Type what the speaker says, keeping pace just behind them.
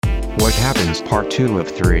Happens Part 2 of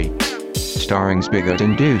 3. Starring Spigot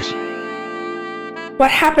and Deuce.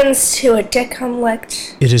 What happens to a dick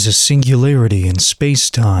omelette? It is a singularity in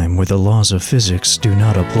space-time where the laws of physics do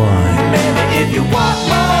not apply. Baby, if you want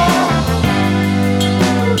more,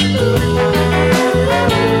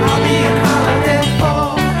 I'll be in holiday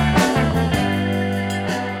fall.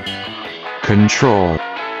 Control.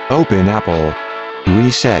 Open Apple.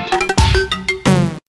 Reset.